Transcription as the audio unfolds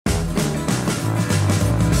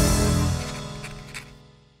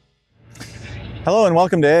Hello and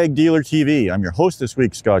welcome to AGDealerTV. I'm your host this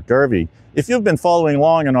week, Scott Garvey. If you've been following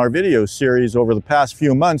along in our video series over the past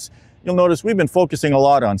few months, you'll notice we've been focusing a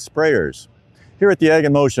lot on sprayers. Here at the Ag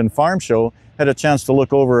in Motion Farm Show, had a chance to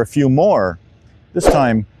look over a few more. This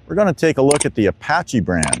time, we're going to take a look at the Apache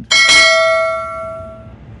brand.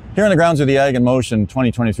 Here in the grounds of the Ag in Motion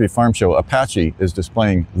 2023 Farm Show, Apache is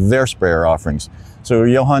displaying their sprayer offerings. So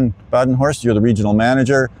Johan Badenhorst, you're the regional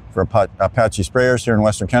manager for Apache sprayers here in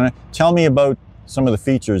Western Canada. Tell me about some of the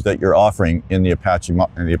features that you're offering in the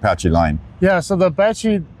Apache line. Yeah, so the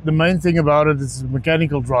Apache, the main thing about it is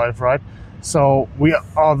mechanical drive, right? So we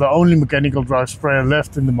are the only mechanical drive sprayer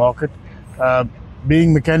left in the market.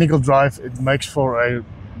 Being mechanical drive, it makes for a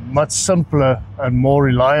much simpler and more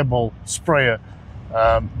reliable sprayer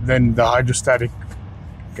than the hydrostatic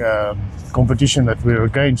competition that we're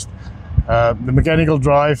against. The mechanical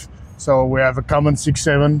drive, so we have a common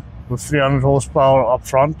 6.7 with 300 horsepower up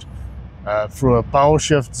front through a power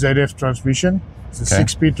shift ZF transmission. It's a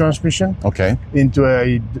 6-speed transmission into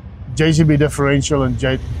a JCB differential and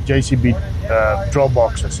JCB drop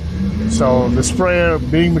boxes. So the sprayer,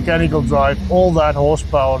 being mechanical drive, all that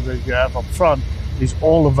horsepower that you have up front is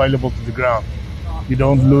all available to the ground. You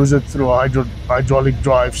don't lose it through a hydraulic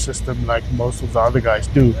drive system like most of the other guys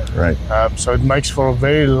do. Right. So it makes for a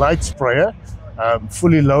very light sprayer.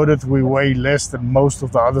 Fully loaded, we weigh less than most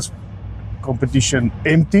of the other competition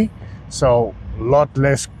empty. So a lot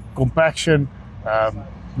less compaction.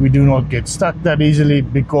 We do not get stuck that easily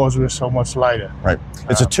because we're so much lighter. Right.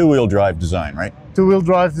 It's a two-wheel drive design, right? Two-wheel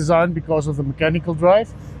drive design because of the mechanical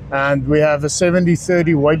drive. And we have a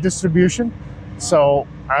 70-30 weight distribution. So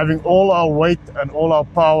having all our weight and all our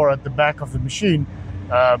power at the back of the machine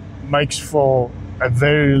makes for a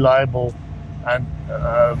very reliable and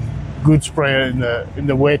good sprayer in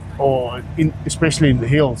the wet, or especially in the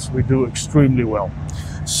hills. We do extremely well.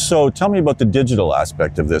 So tell me about the digital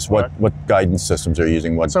aspect of this. What guidance systems are you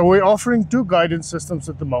using? So we're offering two guidance systems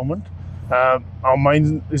at the moment. Our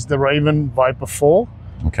main is the Raven Viper 4.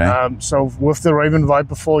 So with the Raven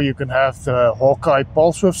Viper 4, you can have the Hawkeye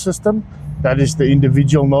pulse width system. That is the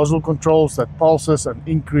individual nozzle controls that pulses and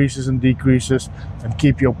increases and decreases and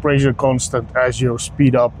keep your pressure constant as you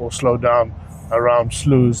speed up or slow down around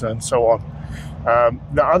sloughs and so on.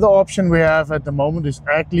 The other option we have at the moment is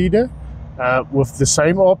AGDealer. With the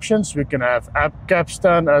same options, we can have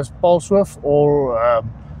capstan as pulse width or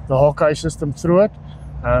the Hawkeye system through it.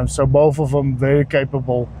 So both of them very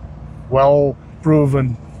capable, well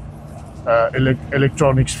proven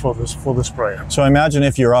electronics for the sprayer. So I imagine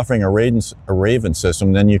if you're offering a Raven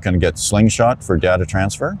system, then you can get Slingshot for data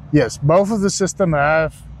transfer? Yes, both of the system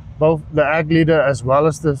have, both the AGDealer as well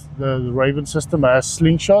as the Raven system has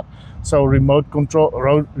Slingshot. So remote control,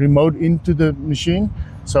 remote into the machine.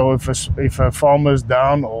 So if a farmer is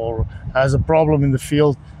down or has a problem in the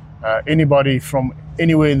field, anybody from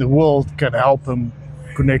anywhere in the world can help him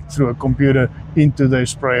connect through a computer into their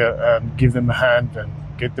sprayer and give them a hand and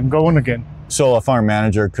get them going again. So a farm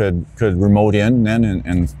manager could remote in then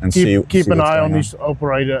and keep an eye on this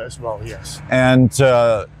operator as well, yes. And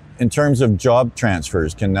in terms of job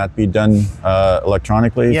transfers, can that be done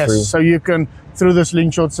electronically? Yes, so you can, through the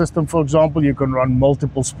Slingshot system, for example, you can run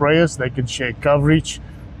multiple sprayers. They can share coverage,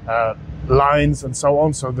 lines and so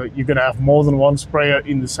on, so that you can have more than one sprayer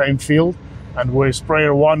in the same field. And where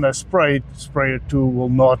sprayer 1 has sprayed, sprayer 2 will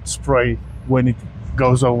not spray when it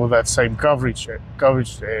goes over that same coverage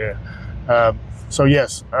area. So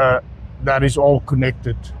yes, that is all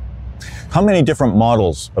connected. How many different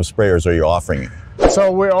models of sprayers are you offering?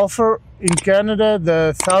 So we offer in Canada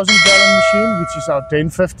the 1,000-gallon machine, which is our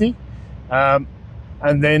 1050,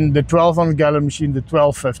 and then the 1,200-gallon machine, the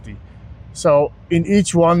 1250. So in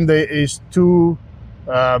each one there is two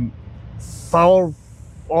power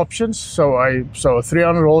options. So a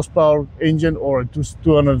 300 horsepower engine or a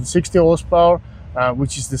 260 horsepower,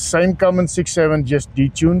 which is the same common 6.7, just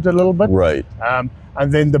detuned a little bit. Right.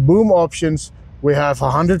 And then the boom options, we have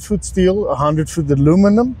 100-foot steel, 100-foot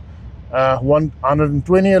aluminum,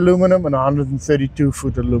 120 aluminum, and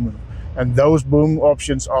 132-foot aluminum. And those boom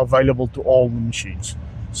options are available to all the machines.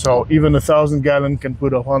 So even a 1,000-gallon can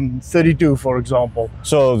put a 132, for example.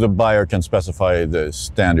 So the buyer can specify the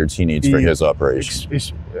standards he needs for his operation.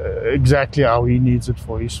 Exactly how he needs it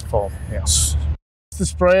for his farm. Yes. The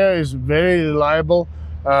sprayer is very reliable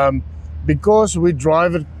because we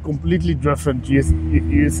drive it completely different.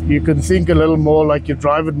 You can think a little more like you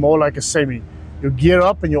drive it more like a semi. You gear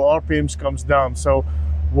up and your RPMs comes down. So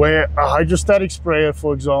where a hydrostatic sprayer,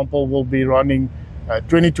 for example, will be running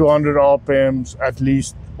 2200 RPMs at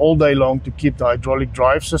least all day long to keep the hydraulic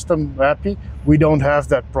drive system happy, we don't have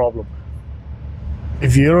that problem.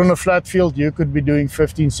 If you're on a flat field, you could be doing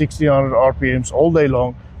 1600 RPMs all day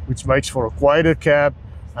long, which makes for a quieter cab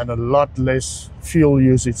and a lot less fuel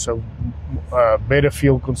usage, so better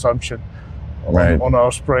fuel consumption on our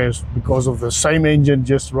sprayers because of the same engine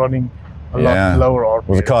just running a lot lower RPM.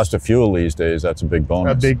 With the cost of fuel these days, that's a big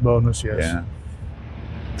bonus. A big bonus, yes. Yeah.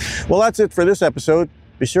 Well, that's it for this episode.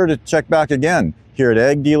 Be sure to check back again here at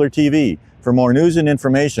Ag Dealer TV for more news and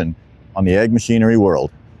information on the ag machinery world.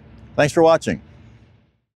 Thanks for watching.